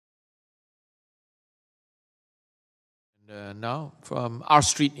Now from R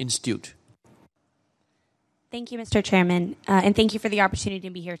Street Institute. Thank you, Mr. Chairman, and thank you for the opportunity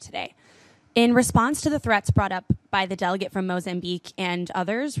to be here today. In response to the threats brought up by the delegate from Mozambique and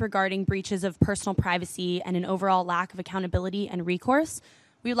others regarding breaches of personal privacy and an overall lack of accountability and recourse,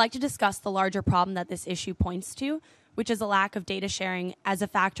 we would like to discuss the larger problem that this issue points to, which is a lack of data sharing as a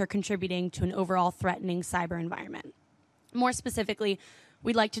factor contributing to an overall threatening cyber environment. More specifically,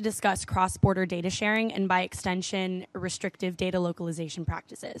 we'd like to discuss cross-border data sharing and, by extension, restrictive data localization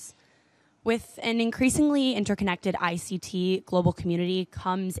practices. With an increasingly interconnected ICT global community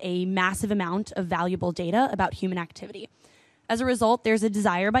comes a massive amount of valuable data about human activity. As a result, there's a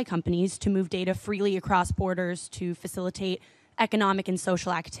desire by companies to move data freely across borders to facilitate economic and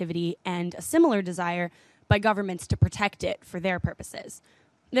social activity, and a similar desire by governments to protect it for their purposes.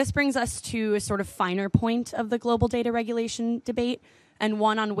 This brings us to a sort of finer point of the global data regulation debate, and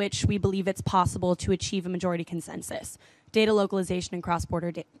one on which we believe it's possible to achieve a majority consensus: data localization and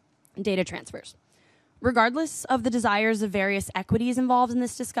cross-border data transfers. Regardless of the desires of various equities involved in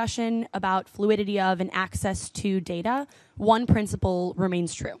this discussion about fluidity of and access to data, one principle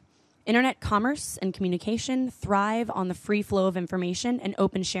remains true. Internet commerce and communication thrive on the free flow of information and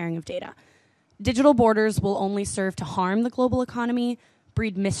open sharing of data. Digital borders will only serve to harm the global economy,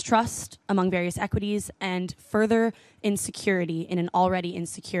 breed mistrust among various equities, and further insecurity in an already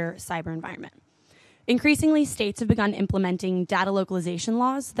insecure cyber environment. Increasingly, states have begun implementing data localization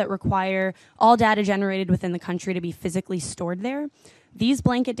laws that require all data generated within the country to be physically stored there. These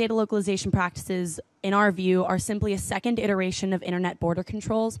blanket data localization practices, in our view, are simply a second iteration of internet border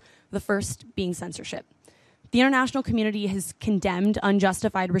controls, the first being censorship. The international community has condemned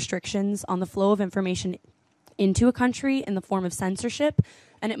unjustified restrictions on the flow of information into a country in the form of censorship,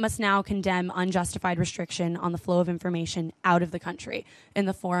 and it must now condemn unjustified restriction on the flow of information out of the country in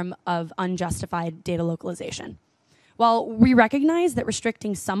the form of unjustified data localization. While we recognize that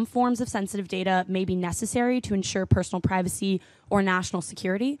restricting some forms of sensitive data may be necessary to ensure personal privacy or national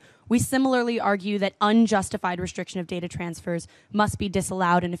security, we similarly argue that unjustified restriction of data transfers must be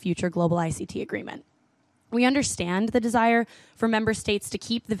disallowed in a future global ICT agreement. We understand the desire for member states to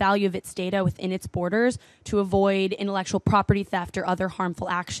keep the value of its data within its borders to avoid intellectual property theft or other harmful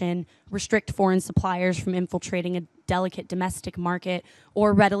action, restrict foreign suppliers from infiltrating a delicate domestic market,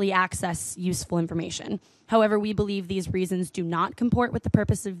 or readily access useful information. However, we believe these reasons do not comport with the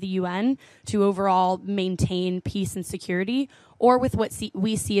purpose of the UN to overall maintain peace and security, or with what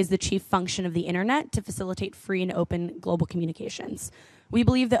we see as the chief function of the internet to facilitate free and open global communications. We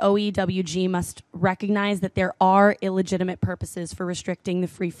believe the OEWG must recognize that there are illegitimate purposes for restricting the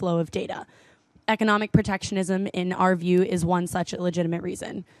free flow of data. Economic protectionism, in our view, is one such illegitimate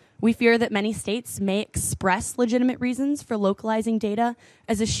reason. We fear that many states may express legitimate reasons for localizing data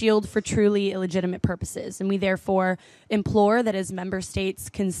as a shield for truly illegitimate purposes, and we therefore implore that as member states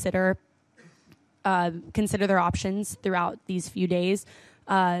consider their options throughout these few days,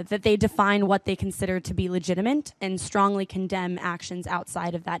 that they define what they consider to be legitimate and strongly condemn actions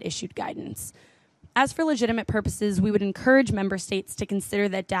outside of that issued guidance. As for legitimate purposes, we would encourage member states to consider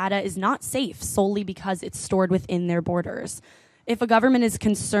that data is not safe solely because it's stored within their borders. If a government is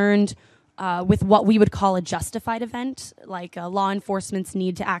concerned with what we would call a justified event, like law enforcement's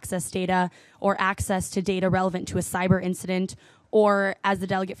need to access data or access to data relevant to a cyber incident, or, as the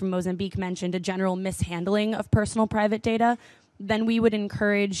delegate from Mozambique mentioned, a general mishandling of personal private data, then we would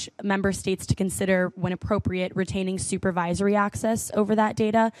encourage member states to consider, when appropriate, retaining supervisory access over that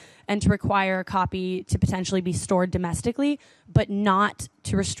data and to require a copy to potentially be stored domestically, but not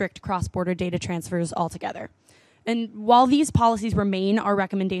to restrict cross-border data transfers altogether. And while these policies remain our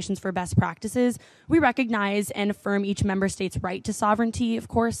recommendations for best practices, we recognize and affirm each member state's right to sovereignty, of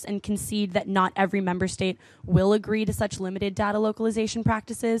course, and concede that not every member state will agree to such limited data localization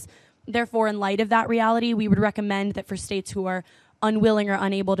practices. Therefore, in light of that reality, we would recommend that for states who are unwilling or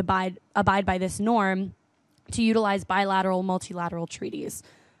unable to abide by this norm, to utilize bilateral, multilateral treaties.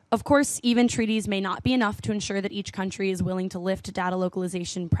 Of course, even treaties may not be enough to ensure that each country is willing to lift data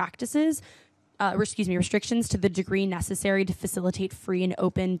localization practices, restrictions to the degree necessary to facilitate free and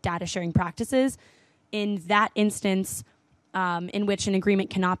open data sharing practices. In that instance, in which an agreement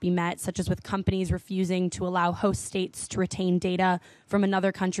cannot be met, such as with companies refusing to allow host states to retain data from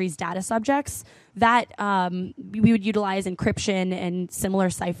another country's data subjects, that we would utilize encryption and similar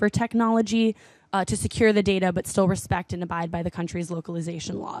cipher technology to secure the data but still respect and abide by the country's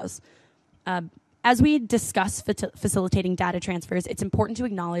localization laws. As we discuss facilitating data transfers, it's important to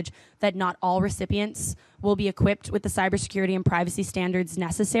acknowledge that not all recipients will be equipped with the cybersecurity and privacy standards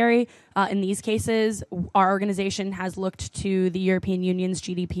necessary. In these cases, our organization has looked to the European Union's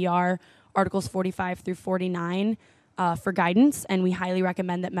GDPR, Articles 45 through 49, for guidance, and we highly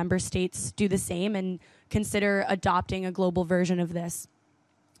recommend that member states do the same and consider adopting a global version of this.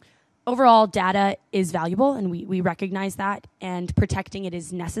 Overall, data is valuable, and we recognize that, and protecting it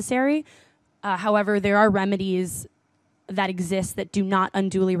is necessary. However, there are remedies that exist that do not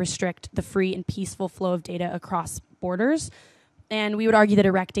unduly restrict the free and peaceful flow of data across borders. And we would argue that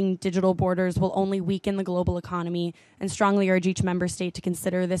erecting digital borders will only weaken the global economy, and strongly urge each member state to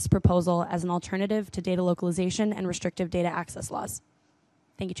consider this proposal as an alternative to data localization and restrictive data access laws.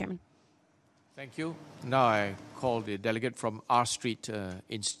 Thank you, Chairman. Thank you. Now I call the delegate from R Street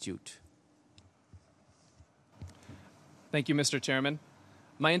Institute. Thank you, Mr. Chairman.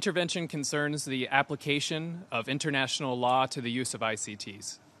 My intervention concerns the application of international law to the use of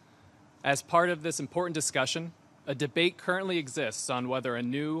ICTs. As part of this important discussion, a debate currently exists on whether a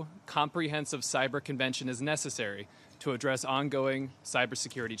new comprehensive cyber convention is necessary to address ongoing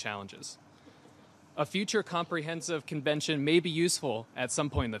cybersecurity challenges. A future comprehensive convention may be useful at some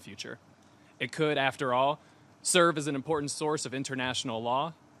point in the future. It could, after all, serve as an important source of international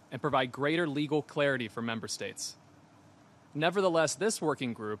law and provide greater legal clarity for member states. Nevertheless, this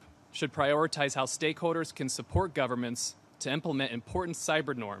working group should prioritize how stakeholders can support governments to implement important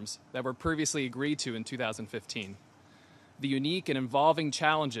cyber norms that were previously agreed to in 2015. The unique and evolving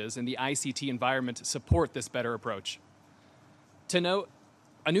challenges in the ICT environment support this better approach. To note,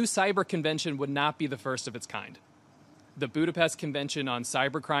 a new cyber convention would not be the first of its kind. The Budapest Convention on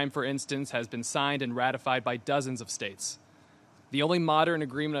Cybercrime, for instance, has been signed and ratified by dozens of states. The only modern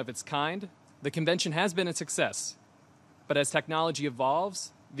agreement of its kind, the convention has been a success. But as technology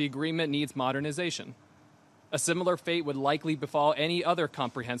evolves, the agreement needs modernization. A similar fate would likely befall any other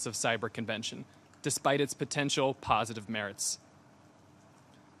comprehensive cyber convention, despite its potential positive merits.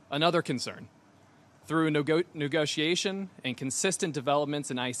 Another concern. Through negotiation and consistent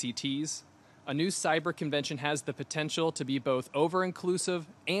developments in ICTs, a new cyber convention has the potential to be both over-inclusive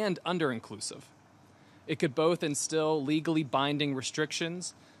and under-inclusive. It could both instill legally binding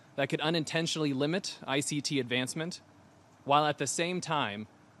restrictions that could unintentionally limit ICT advancement, while at the same time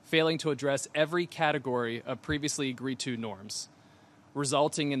failing to address every category of previously agreed-to norms,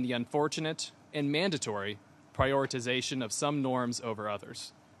 resulting in the unfortunate and mandatory prioritization of some norms over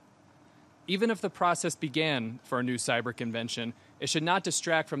others. Even if the process began for a new cyber convention, it should not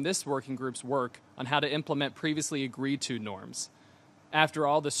distract from this working group's work on how to implement previously agreed-to norms. After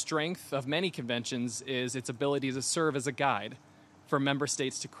all, the strength of many conventions is its ability to serve as a guide for member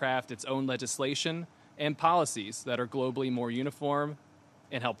states to craft its own legislation and policies that are globally more uniform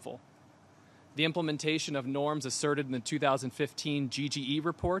and helpful. The implementation of norms asserted in the 2015 GGE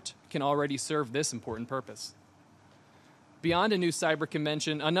report can already serve this important purpose. Beyond a new cyber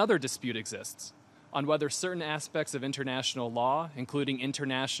convention, another dispute exists on whether certain aspects of international law, including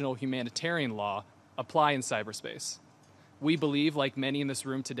international humanitarian law, apply in cyberspace. We believe, like many in this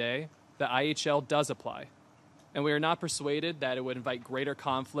room today, that IHL does apply, and we are not persuaded that it would invite greater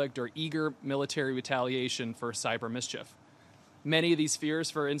conflict or eager military retaliation for cyber mischief. Many of these fears,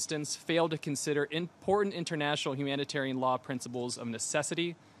 for instance, fail to consider important international humanitarian law principles of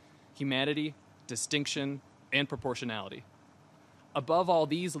necessity, humanity, distinction, and proportionality. Above all,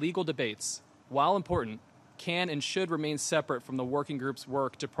 these legal debates, while important, can and should remain separate from the working group's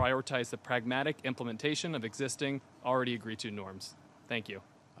work to prioritize the pragmatic implementation of existing, already agreed-to norms. Thank you.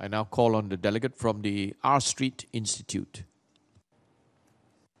 I now call on the delegate from the R Street Institute.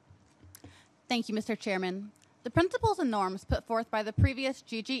 Thank you, Mr. Chairman. The principles and norms put forth by the previous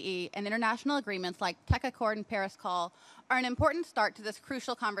GGE and international agreements like Tech Accord and Paris Call are an important start to this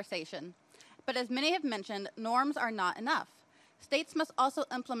crucial conversation. But as many have mentioned, norms are not enough. States must also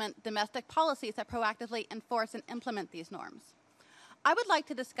implement domestic policies that proactively enforce and implement these norms. I would like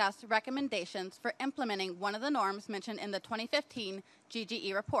to discuss recommendations for implementing one of the norms mentioned in the 2015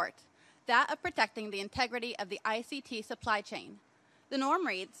 GGE report, that of protecting the integrity of the ICT supply chain. The norm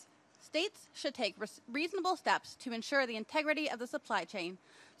reads, states should take reasonable steps to ensure the integrity of the supply chain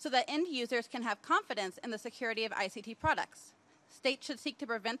so that end users can have confidence in the security of ICT products. States should seek to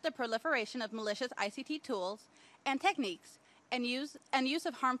prevent the proliferation of malicious ICT tools and techniques and use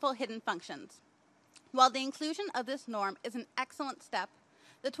of harmful hidden functions. While the inclusion of this norm is an excellent step,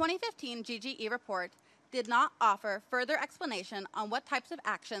 the 2015 GGE report did not offer further explanation on what types of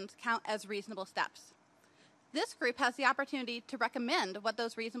actions count as reasonable steps. This group has the opportunity to recommend what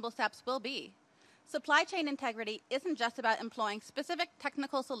those reasonable steps will be. Supply chain integrity isn't just about employing specific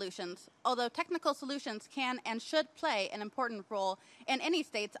technical solutions, although technical solutions can and should play an important role in any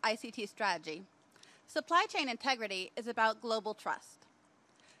state's ICT strategy. Supply chain integrity is about global trust.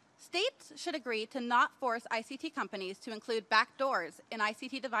 States should agree to not force ICT companies to include backdoors in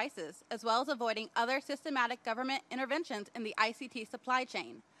ICT devices, as well as avoiding other systematic government interventions in the ICT supply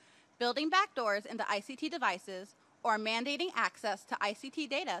chain. Building backdoors into ICT devices or mandating access to ICT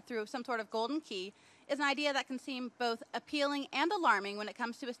data through some sort of golden key is an idea that can seem both appealing and alarming when it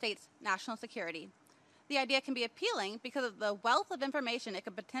comes to a state's national security. The idea can be appealing because of the wealth of information it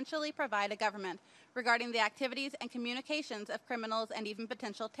could potentially provide a government regarding the activities and communications of criminals and even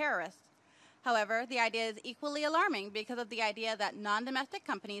potential terrorists. However, the idea is equally alarming because of the idea that non-domestic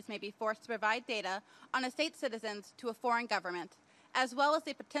companies may be forced to provide data on a state's citizens to a foreign government, as well as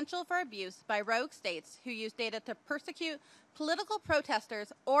the potential for abuse by rogue states who use data to persecute political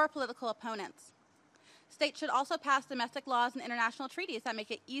protesters or political opponents. States should also pass domestic laws and international treaties that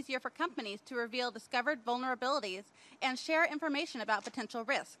make it easier for companies to reveal discovered vulnerabilities and share information about potential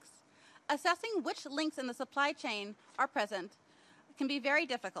risks. Assessing which links in the supply chain are present can be very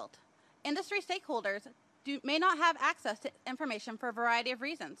difficult. Industry stakeholders may not have access to information for a variety of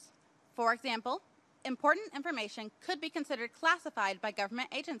reasons. For example, important information could be considered classified by government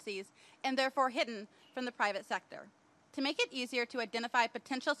agencies and therefore hidden from the private sector. To make it easier to identify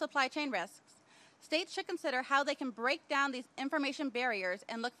potential supply chain risks, states should consider how they can break down these information barriers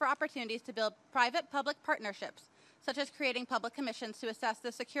and look for opportunities to build private-public partnerships, such as creating public commissions to assess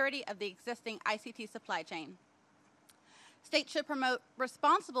the security of the existing ICT supply chain. States should promote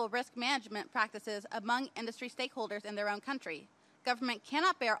responsible risk management practices among industry stakeholders in their own country. Government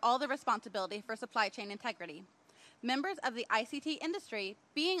cannot bear all the responsibility for supply chain integrity. Members of the ICT industry,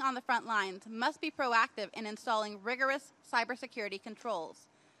 being on the front lines, must be proactive in installing rigorous cybersecurity controls.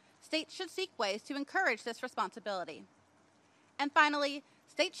 States should seek ways to encourage this responsibility. And finally,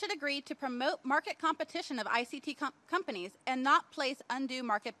 states should agree to promote market competition of ICT companies and not place undue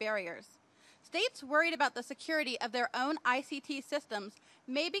market barriers. States worried about the security of their own ICT systems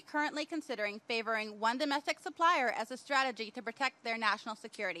may be currently considering favoring one domestic supplier as a strategy to protect their national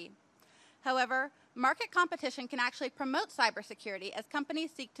security. However, market competition can actually promote cybersecurity as companies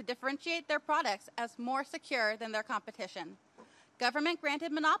seek to differentiate their products as more secure than their competition.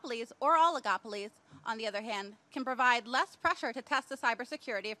 Government-granted monopolies or oligopolies, on the other hand, can provide less pressure to test the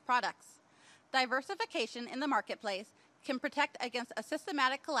cybersecurity of products. Diversification in the marketplace can protect against a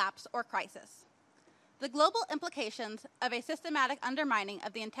systematic collapse or crisis. The global implications of a systematic undermining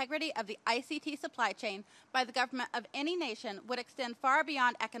of the integrity of the ICT supply chain by the government of any nation would extend far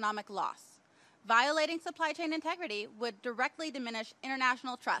beyond economic loss. Violating supply chain integrity would directly diminish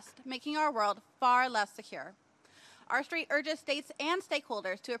international trust, making our world far less secure. Our street urges states and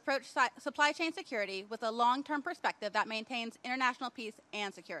stakeholders to approach supply chain security with a long-term perspective that maintains international peace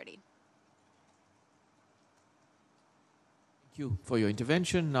and security. Thank you for your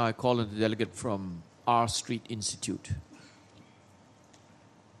intervention. Now I call on the delegate from R Street Institute.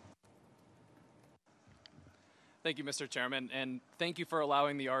 Thank you, Mr. Chairman, and thank you for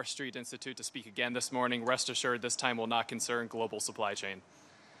allowing the R Street Institute to speak again this morning. Rest assured, this time will not concern global supply chain.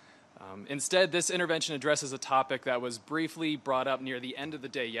 Instead, this intervention addresses a topic that was briefly brought up near the end of the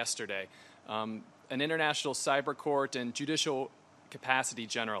day yesterday, an international cyber court and judicial capacity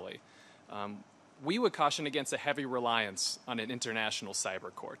generally. We would caution against a heavy reliance on an international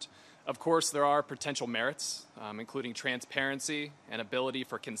cyber court. Of course, there are potential merits, including transparency and ability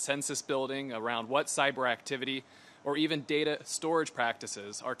for consensus building around what cyber activity or even data storage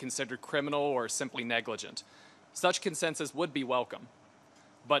practices are considered criminal or simply negligent. Such consensus would be welcome.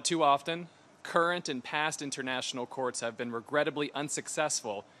 But too often, current and past international courts have been regrettably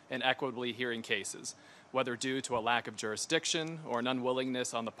unsuccessful in equitably hearing cases, whether due to a lack of jurisdiction or an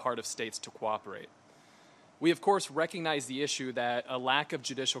unwillingness on the part of states to cooperate. We, of course, recognize the issue that a lack of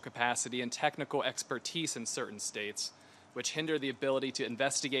judicial capacity and technical expertise in certain states, which hinder the ability to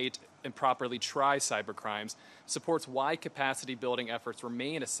investigate and properly try cybercrimes, supports why capacity building efforts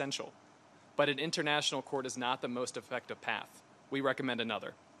remain essential. But an international court is not the most effective path. We recommend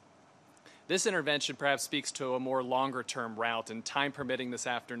another. This intervention perhaps speaks to a more longer-term route, and time permitting this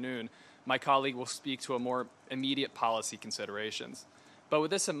afternoon, my colleague will speak to a more immediate policy considerations. But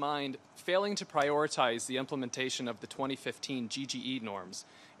with this in mind, failing to prioritize the implementation of the 2015 GGE norms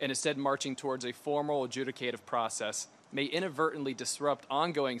and instead marching towards a formal adjudicative process may inadvertently disrupt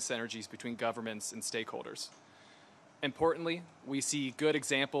ongoing synergies between governments and stakeholders. Importantly, we see good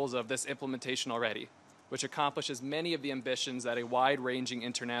examples of this implementation already, which accomplishes many of the ambitions that a wide-ranging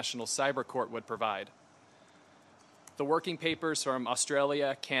international cyber court would provide. The working papers from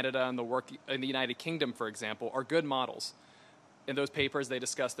Australia, Canada, and the United Kingdom, for example, are good models. In those papers, they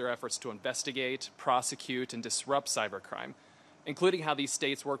discuss their efforts to investigate, prosecute, and disrupt cybercrime, including how these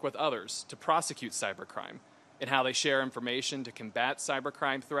states work with others to prosecute cybercrime, in how they share information to combat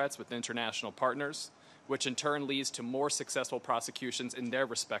cybercrime threats with international partners, which in turn leads to more successful prosecutions in their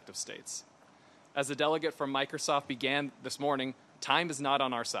respective states. As the delegate from Microsoft began this morning, time is not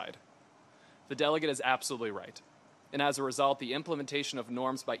on our side. The delegate is absolutely right. And as a result, the implementation of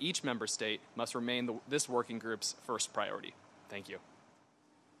norms by each member state must remain this working group's first priority. Thank you.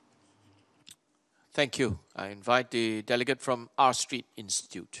 Thank you. I invite the delegate from R Street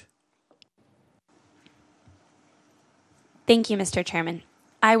Institute. Thank you, Mr. Chairman.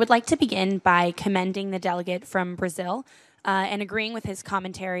 I would like to begin by commending the delegate from Brazil and agreeing with his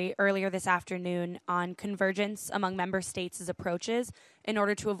commentary earlier this afternoon on convergence among member states' approaches in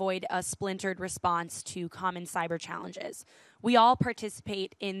order to avoid a splintered response to common cyber challenges. We all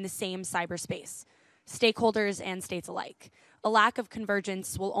participate in the same cyberspace, stakeholders and states alike. A lack of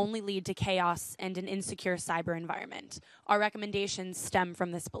convergence will only lead to chaos and an insecure cyber environment. Our recommendations stem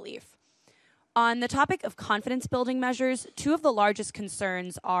from this belief. On the topic of confidence-building measures, two of the largest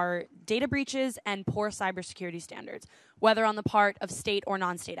concerns are data breaches and poor cybersecurity standards, whether on the part of state or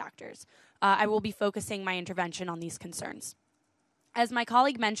non-state actors. I will be focusing my intervention on these concerns. As my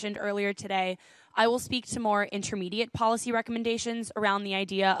colleague mentioned earlier today, I will speak to more intermediate policy recommendations around the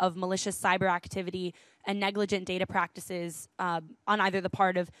idea of malicious cyber activity and negligent data practices on either the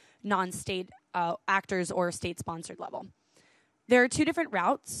part of non-state actors or state-sponsored level. There are two different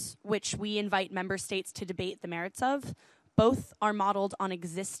routes which we invite member states to debate the merits of. Both are modeled on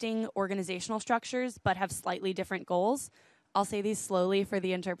existing organizational structures but have slightly different goals. I'll say these slowly for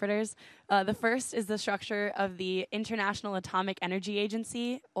the interpreters. The first is the structure of the International Atomic Energy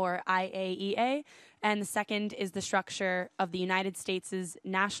Agency, or IAEA, and the second is the structure of the United States'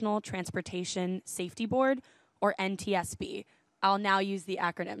 National Transportation Safety Board, or NTSB. I'll now use the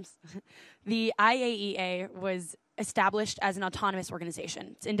acronyms. The IAEA was established as an autonomous organization.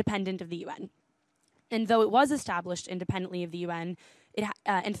 It's independent of the UN. And though it was established independently of the UN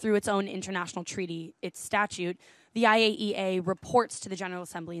and through its own international treaty, its statute, the IAEA reports to the General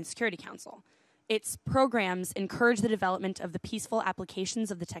Assembly and Security Council. Its programs encourage the development of the peaceful applications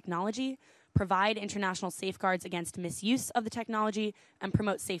of the technology, provide international safeguards against misuse of the technology, and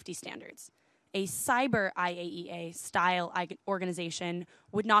promote safety standards. A cyber IAEA-style organization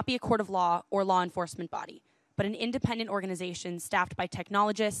would not be a court of law or law enforcement body, but an independent organization staffed by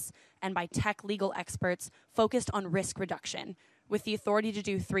technologists and by tech legal experts focused on risk reduction, with the authority to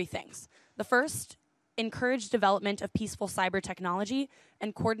do three things. The first, encourage development of peaceful cyber technology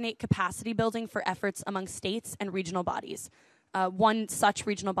and coordinate capacity building for efforts among states and regional bodies. One such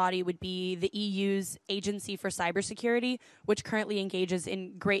regional body would be the EU's Agency for Cybersecurity, which currently engages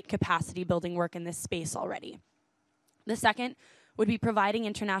in great capacity building work in this space already. The second would be providing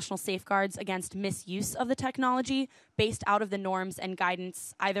international safeguards against misuse of the technology based out of the norms and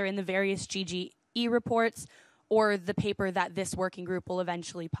guidance either in the various GGE reports or the paper that this working group will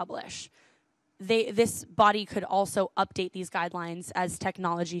eventually publish. This body could also update these guidelines as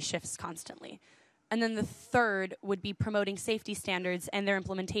technology shifts constantly. And then the third would be promoting safety standards and their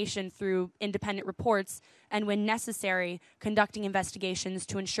implementation through independent reports and, when necessary, conducting investigations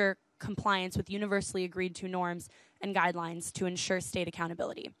to ensure compliance with universally agreed to norms and guidelines to ensure state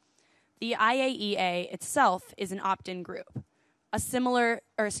accountability. The IAEA itself is an opt-in group. A similar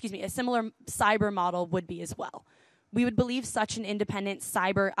cyber model would be as well. We would believe such an independent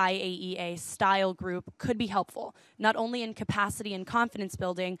cyber IAEA-style group could be helpful, not only in capacity and confidence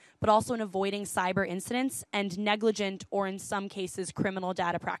building, but also in avoiding cyber incidents and negligent or, in some cases, criminal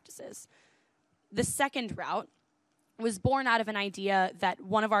data practices. The second route was born out of an idea that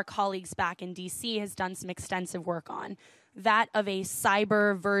one of our colleagues back in DC has done some extensive work on, that of a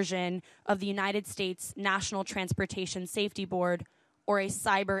cyber version of the United States National Transportation Safety Board, or a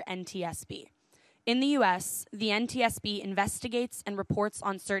cyber NTSB. In the US, the NTSB investigates and reports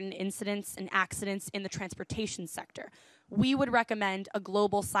on certain incidents and accidents in the transportation sector. We would recommend a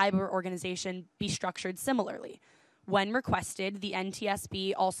global cyber organization be structured similarly. When requested, the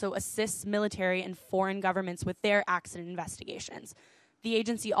NTSB also assists military and foreign governments with their accident investigations. The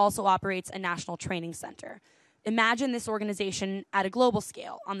agency also operates a national training center. Imagine this organization at a global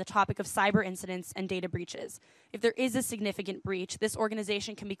scale on the topic of cyber incidents and data breaches. If there is a significant breach, this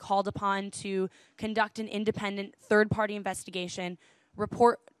organization can be called upon to conduct an independent third-party investigation,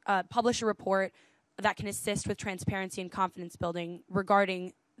 publish a report that can assist with transparency and confidence building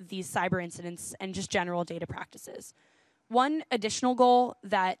regarding these cyber incidents and just general data practices. One additional goal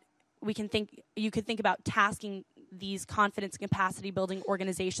that you could think about tasking these confidence and capacity building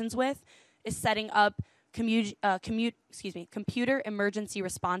organizations with is setting up computer emergency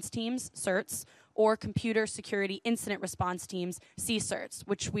response teams, CERTs, or computer security incident response teams, CSIRTs,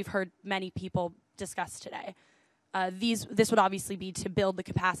 which we've heard many people discuss today. This would obviously be to build the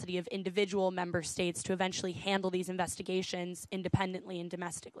capacity of individual member states to eventually handle these investigations independently and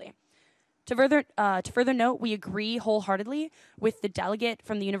domestically. To further note, we agree wholeheartedly with the delegate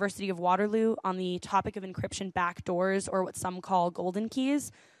from the University of Waterloo on the topic of encryption backdoors, or what some call golden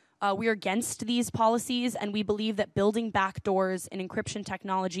keys. We are against these policies, and we believe that building backdoors in encryption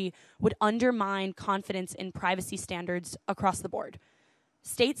technology would undermine confidence in privacy standards across the board.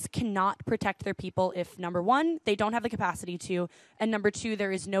 States cannot protect their people if, number one, they don't have the capacity to, and number two,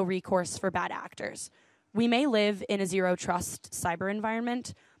 there is no recourse for bad actors. We may live in a zero-trust cyber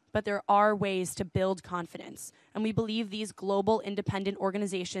environment, but there are ways to build confidence, and we believe these global independent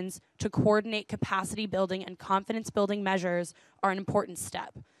organizations to coordinate capacity building and confidence building measures are an important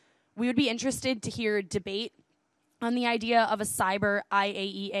step. We would be interested to hear debate on the idea of a cyber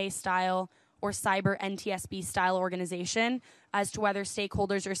IAEA style or cyber NTSB style organization as to whether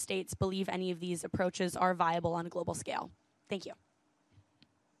stakeholders or states believe any of these approaches are viable on a global scale. Thank you.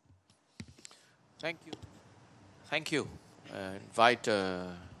 Thank you. Thank you. Invite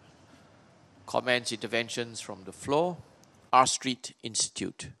comments, interventions from the floor. R Street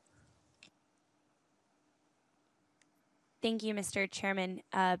Institute. Thank you, Mr. Chairman.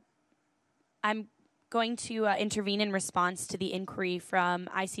 I'm going to intervene in response to the inquiry from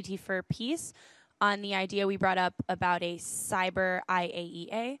ICT for Peace on the idea we brought up about a cyber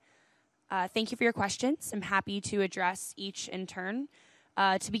IAEA. Thank you for your questions. I'm happy to address each in turn.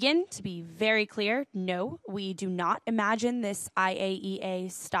 To begin, to be very clear, no, we do not imagine this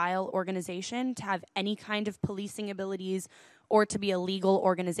IAEA-style organization to have any kind of policing abilities or to be a legal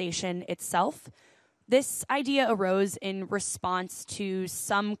organization itself. This idea arose in response to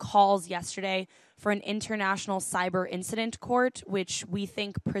some calls yesterday for an international cyber incident court, which we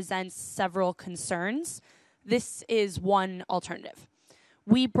think presents several concerns. This is one alternative.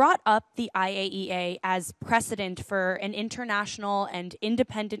 We brought up the IAEA as precedent for an international and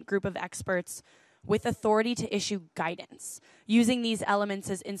independent group of experts with authority to issue guidance, using these elements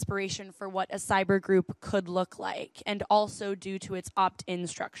as inspiration for what a cyber group could look like, and also due to its opt-in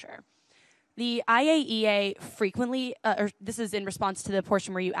structure. The IAEA frequently, this is in response to the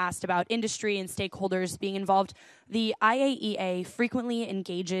portion where you asked about industry and stakeholders being involved, the IAEA frequently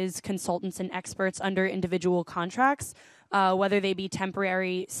engages consultants and experts under individual contracts, whether they be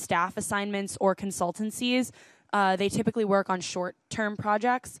temporary staff assignments or consultancies. They typically work on short-term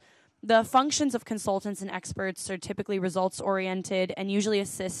projects. The functions of consultants and experts are typically results-oriented and usually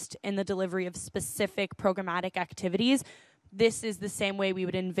assist in the delivery of specific programmatic activities. This is the same way we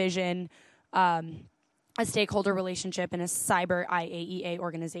would envision a stakeholder relationship in a cyber IAEA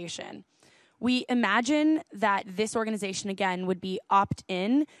organization. We imagine that this organization, again, would be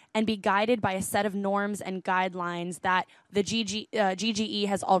opt-in and be guided by a set of norms and guidelines that the GGE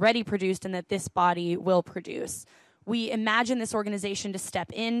has already produced and that this body will produce. We imagine this organization to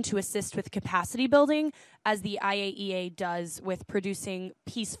step in to assist with capacity building, as the IAEA does with producing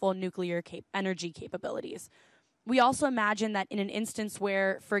peaceful nuclear energy capabilities. We also imagine that in an instance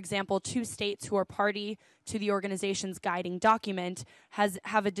where, for example, two states who are party to the organization's guiding document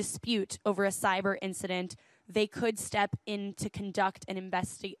have a dispute over a cyber incident, they could step in to conduct an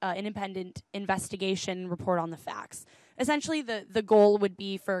independent investigation and report on the facts. Essentially, the goal would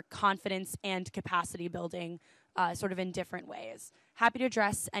be for confidence and capacity building sort of in different ways. Happy to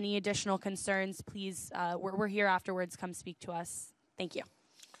address any additional concerns. Please, we're here afterwards. Come speak to us. Thank you.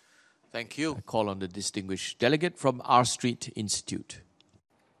 Thank you. I call on the distinguished delegate from R Street Institute.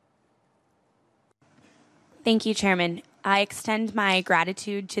 Thank you, Chairman. I extend my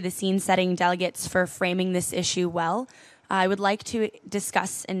gratitude to the scene-setting delegates for framing this issue well. I would like to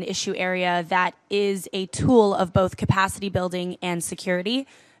discuss an issue area that is a tool of both capacity building and security,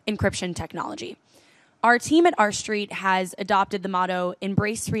 encryption technology. Our team at R Street has adopted the motto,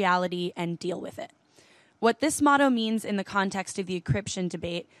 embrace reality and deal with it. What this motto means in the context of the encryption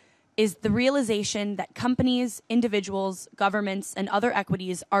debate is the realization that companies, individuals, governments, and other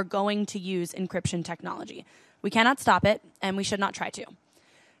equities are going to use encryption technology. We cannot stop it, and we should not try to.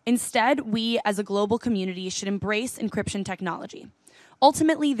 Instead, we as a global community should embrace encryption technology.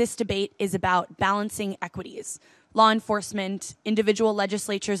 Ultimately, this debate is about balancing equities. Law enforcement, individual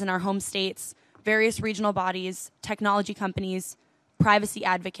legislatures in our home states, various regional bodies, technology companies, privacy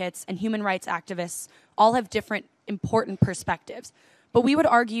advocates, and human rights activists all have different important perspectives. But we would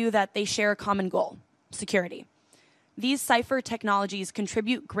argue that they share a common goal, security. These cipher technologies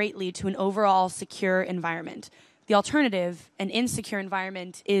contribute greatly to an overall secure environment. The alternative, an insecure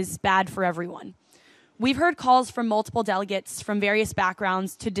environment, is bad for everyone. We've heard calls from multiple delegates from various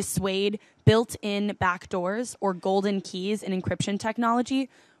backgrounds to dissuade built-in backdoors or golden keys in encryption technology.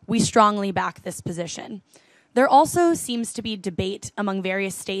 We strongly back this position. There also seems to be debate among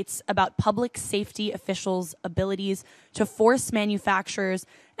various states about public safety officials' abilities to force manufacturers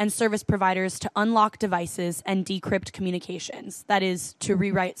and service providers to unlock devices and decrypt communications, that is, to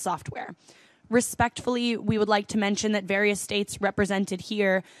rewrite software. Respectfully, we would like to mention that various states represented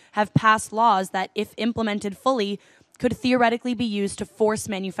here have passed laws that, if implemented fully, could theoretically be used to force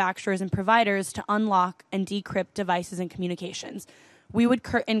manufacturers and providers to unlock and decrypt devices and communications. We would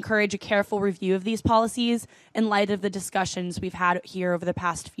encourage a careful review of these policies in light of the discussions we've had here over the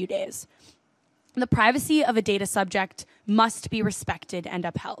past few days. The privacy of a data subject must be respected and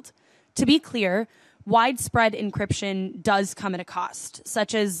upheld. To be clear, widespread encryption does come at a cost,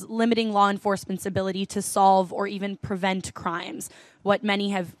 such as limiting law enforcement's ability to solve or even prevent crimes, what many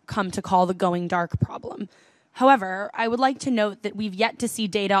have come to call the going dark problem. However, I would like to note that we've yet to see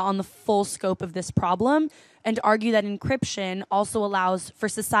data on the full scope of this problem and argue that encryption also allows for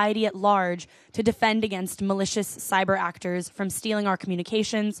society at large to defend against malicious cyber actors from stealing our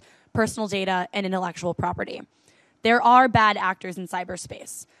communications, personal data, and intellectual property. There are bad actors in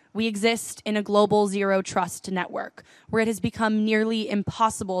cyberspace. We exist in a global zero trust network where it has become nearly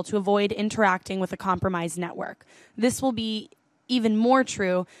impossible to avoid interacting with a compromised network. This will be even more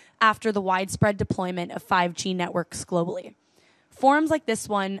true after the widespread deployment of 5G networks globally. Forums like this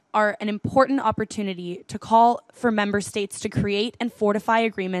one are an important opportunity to call for member states to create and fortify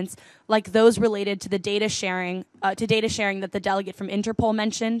agreements like those related to the data sharing that the delegate from Interpol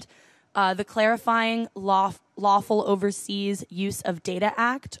mentioned, the Clarifying Lawful Overseas Use of Data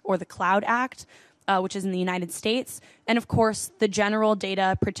Act, or the Cloud Act, which is in the United States, and of course the General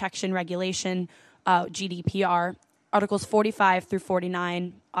Data Protection Regulation, GDPR, Articles 45 through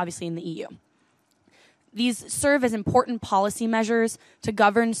 49, obviously in the EU. These serve as important policy measures to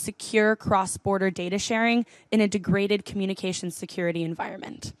govern secure cross-border data sharing in a degraded communications security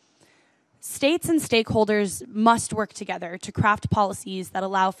environment. States and stakeholders must work together to craft policies that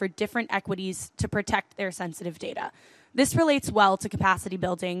allow for different equities to protect their sensitive data. This relates well to capacity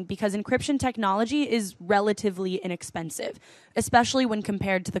building because encryption technology is relatively inexpensive, especially when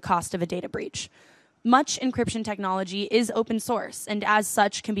compared to the cost of a data breach. Much encryption technology is open source and as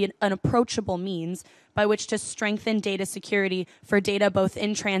such can be an approachable means by which to strengthen data security for data both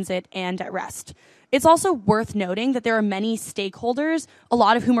in transit and at rest. It's also worth noting that there are many stakeholders, a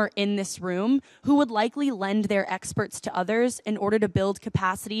lot of whom are in this room, who would likely lend their experts to others in order to build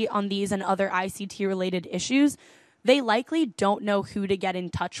capacity on these and other ICT-related issues. They likely don't know who to get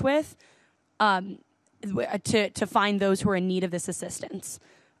in touch with to find those who are in need of this assistance.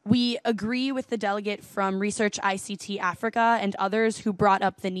 We agree with the delegate from Research ICT Africa and others who brought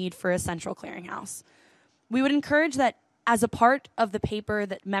up the need for a central clearinghouse. We would encourage that as a part of the paper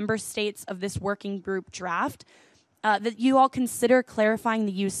that member states of this working group draft, that you all consider clarifying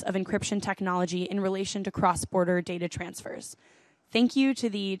the use of encryption technology in relation to cross-border data transfers. Thank you to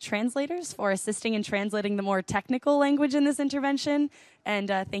the translators for assisting in translating the more technical language in this intervention, and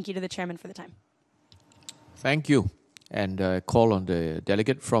thank you to the chairman for the time. Thank you. And call on the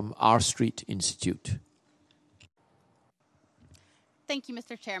delegate from R Street Institute. Thank you,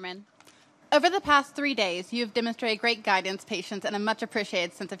 Mr. Chairman. Over the past 3 days, you have demonstrated great guidance, patience, and a much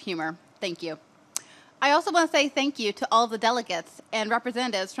appreciated sense of humor. Thank you. I also want to say thank you to all of the delegates and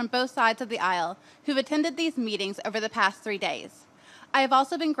representatives from both sides of the aisle who've attended these meetings over the past 3 days. I have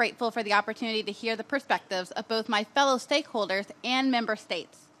also been grateful for the opportunity to hear the perspectives of both my fellow stakeholders and member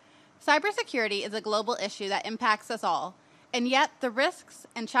states. Cybersecurity is a global issue that impacts us all, and yet the risks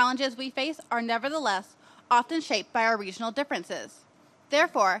and challenges we face are nevertheless often shaped by our regional differences.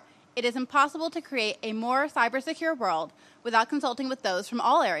 Therefore, it is impossible to create a more cybersecure world without consulting with those from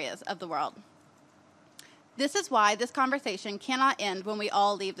all areas of the world. This is why this conversation cannot end when we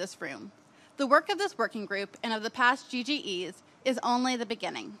all leave this room. The work of this working group and of the past GGEs is only the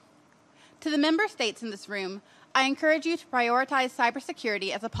beginning. To the member states in this room, I encourage you to prioritize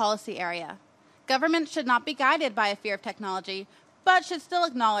cybersecurity as a policy area. Government should not be guided by a fear of technology, but should still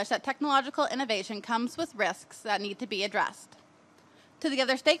acknowledge that technological innovation comes with risks that need to be addressed. To the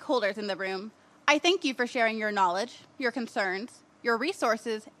other stakeholders in the room, I thank you for sharing your knowledge, your concerns, your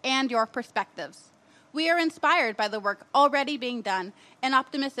resources, and your perspectives. We are inspired by the work already being done and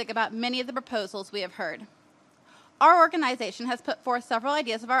optimistic about many of the proposals we have heard. Our organization has put forth several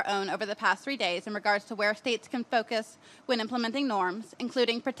ideas of our own over the past 3 days in regards to where states can focus when implementing norms,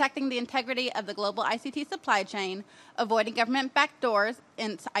 including protecting the integrity of the global ICT supply chain, avoiding government backdoors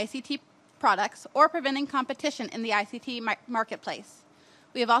in ICT products, or preventing competition in the ICT marketplace.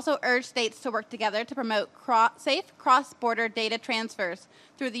 We have also urged states to work together to promote safe cross-border data transfers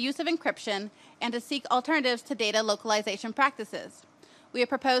through the use of encryption and to seek alternatives to data localization practices. we have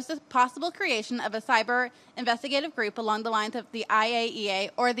proposed the possible creation of a cyber investigative group along the lines of the IAEA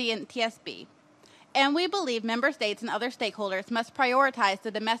or the NTSB. And we believe member states and other stakeholders must prioritize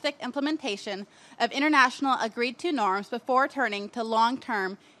the domestic implementation of international agreed-to norms before turning to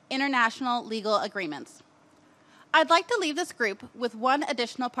long-term international legal agreements. I'd like to leave this group with one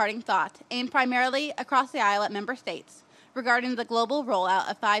additional parting thought, aimed primarily across the aisle at member states, regarding the global rollout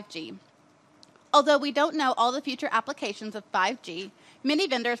of 5G. Although we don't know all the future applications of 5G, many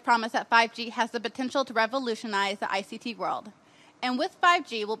vendors promise that 5G has the potential to revolutionize the ICT world. And with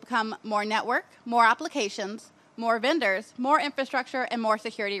 5G will become more network, more applications, more vendors, more infrastructure, and more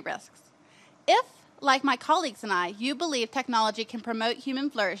security risks. If, like my colleagues and I, you believe technology can promote human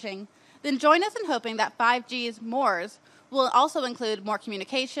flourishing, then join us in hoping that 5G's mores will also include more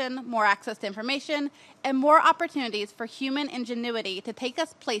communication, more access to information, and more opportunities for human ingenuity to take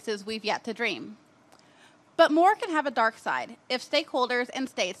us places we've yet to dream. But more can have a dark side if stakeholders and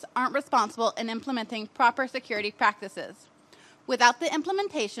states aren't responsible in implementing proper security practices. Without the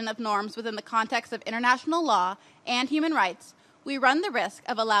implementation of norms within the context of international law and human rights, we run the risk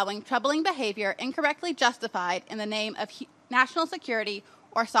of allowing troubling behavior incorrectly justified in the name of national security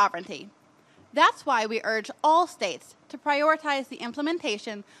or sovereignty. That's why we urge all states to prioritize the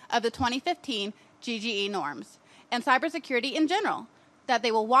implementation of the 2015 GGE norms and cybersecurity in general, that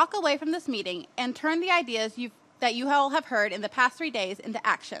they will walk away from this meeting and turn the ideas that you all have heard in the past 3 days into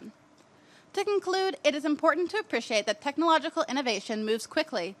action. To conclude, it is important to appreciate that technological innovation moves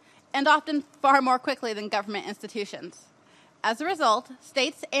quickly, and often far more quickly than government institutions. As a result,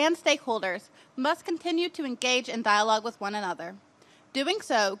 states and stakeholders must continue to engage in dialogue with one another. Doing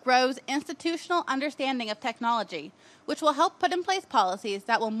so grows institutional understanding of technology, which will help put in place policies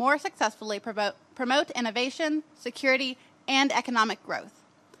that will more successfully promote innovation, security, and economic growth.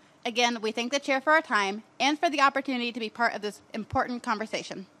 Again, we thank the Chair for our time and for the opportunity to be part of this important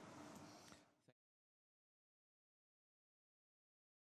conversation.